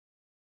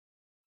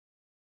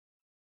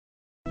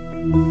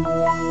You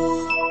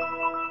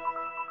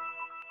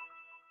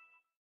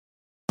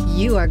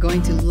are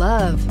going to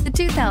love the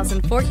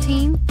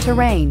 2014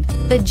 Terrain.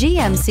 The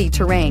GMC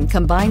Terrain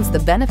combines the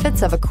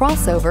benefits of a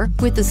crossover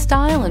with the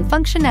style and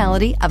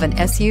functionality of an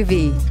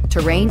SUV.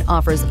 Terrain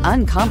offers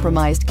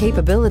uncompromised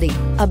capability,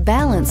 a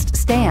balanced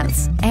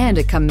stance, and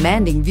a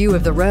commanding view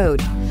of the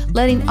road,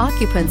 letting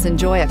occupants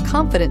enjoy a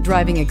confident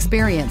driving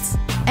experience.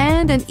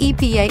 And an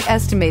EPA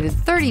estimated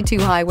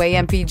 32 highway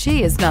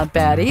MPG is not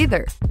bad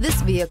either.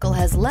 This vehicle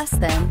has less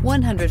than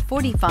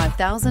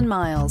 145,000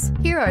 miles.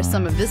 Here are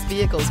some of this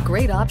vehicle's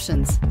great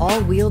options: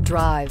 all-wheel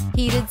drive,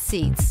 heated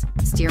seats,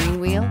 steering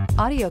wheel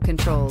audio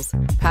controls,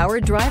 power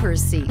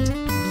driver's seat,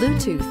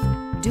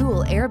 Bluetooth,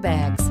 dual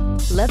airbags,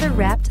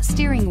 leather-wrapped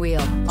steering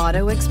wheel,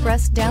 auto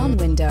express down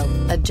window,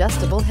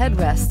 adjustable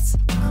headrests,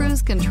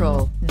 cruise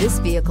control. This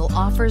vehicle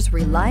offers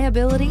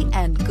reliability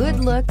and good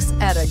looks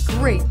at a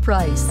great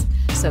price.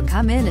 So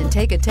come in and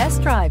take a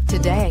test drive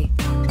today.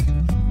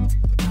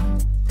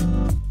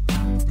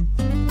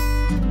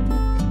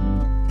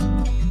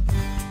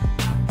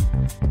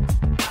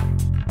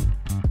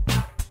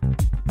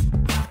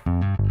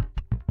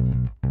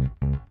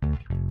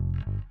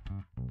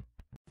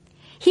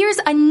 Here's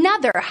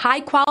another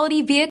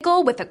high-quality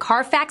vehicle with a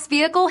Carfax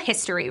Vehicle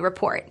History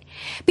Report.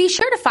 Be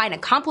sure to find a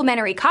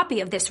complimentary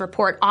copy of this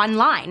report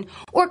online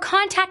or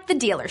contact the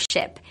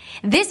dealership.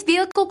 This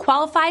vehicle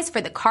qualifies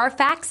for the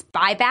Carfax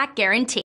Buyback Guarantee.